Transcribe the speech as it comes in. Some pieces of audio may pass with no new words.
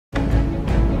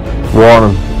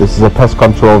Warning, this is a pest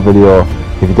control video.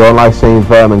 If you don't like seeing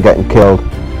vermin getting killed,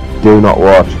 do not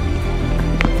watch.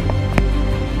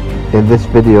 In this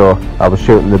video, I was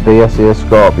shooting the BSA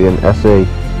Scorpion SE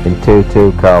in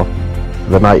 2.2 cal,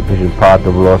 the night vision Part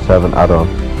 007 add-on.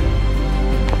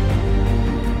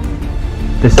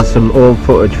 This is some old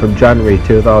footage from January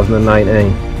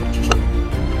 2019.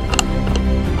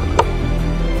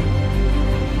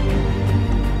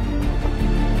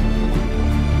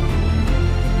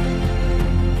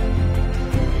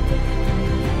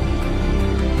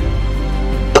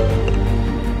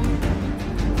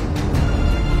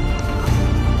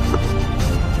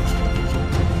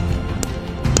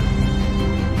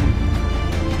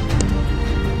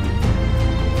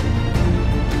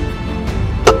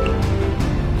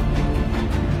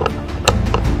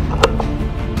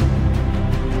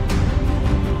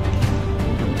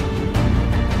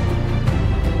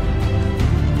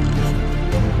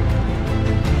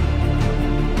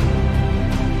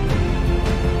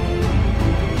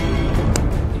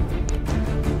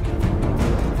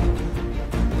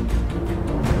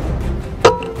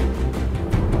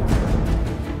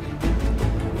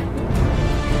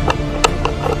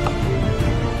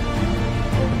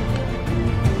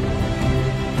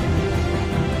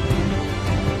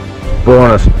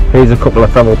 Bonus, here's a couple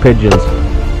of feral pigeons.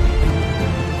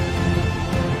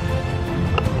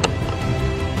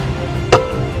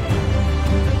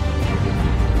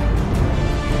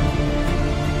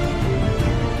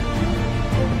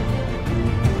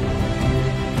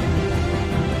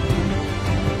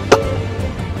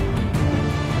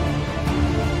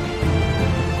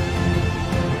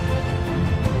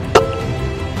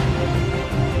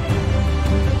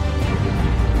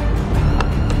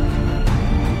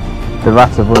 The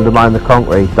rats have undermined the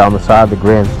concrete down the side of the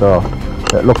grain store.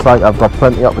 It looks like I've got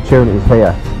plenty of opportunities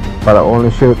here, but I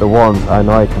only shoot the ones I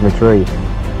know I can retrieve.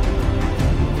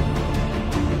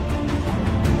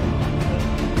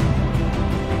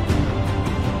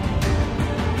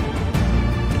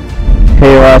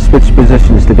 Here I switch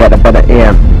positions to get a better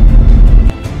aim.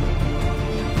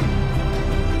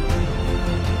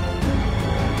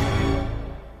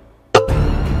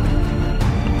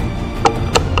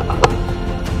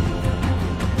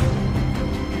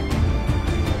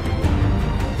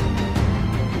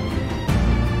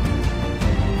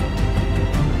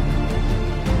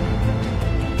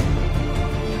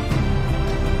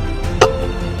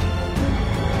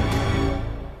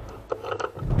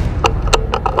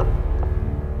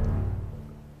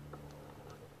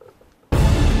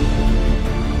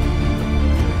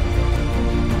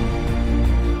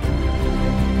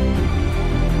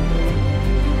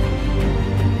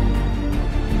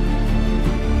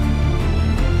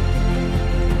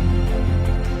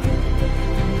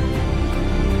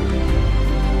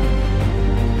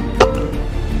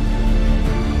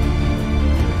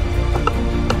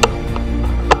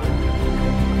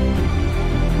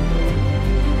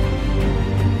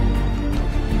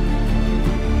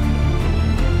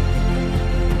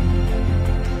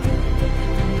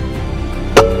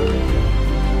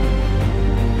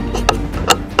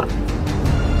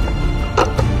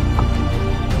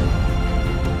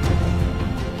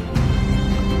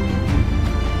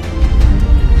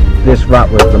 This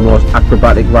rat was the most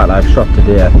acrobatic rat I've shot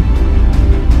today.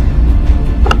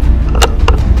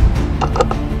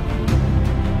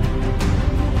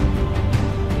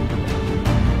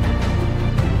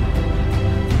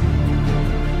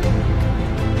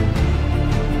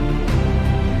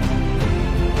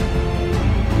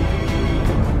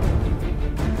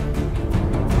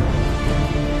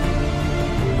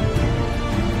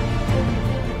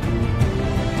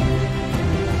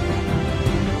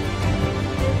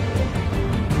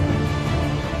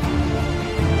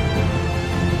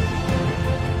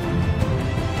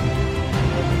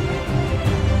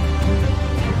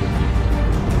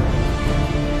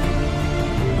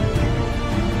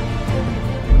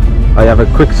 I have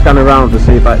a quick scan around to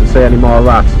see if I can see any more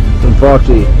rats.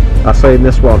 Unfortunately, I seen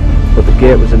this one, but the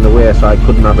gate was in the way, so I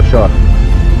couldn't have a shot.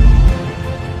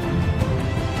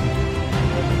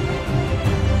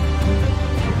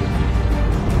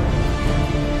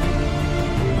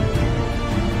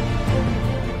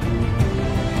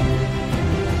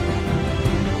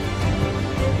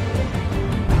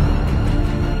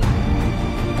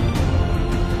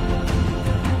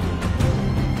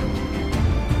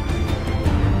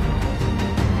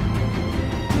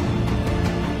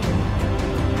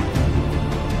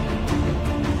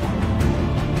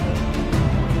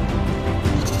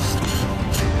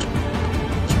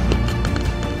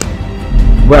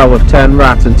 Well, with 10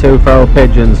 rats and 2 feral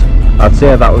pigeons, I'd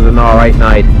say that was an alright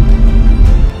night.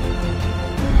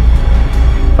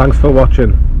 Thanks for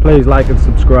watching. Please like and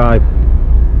subscribe.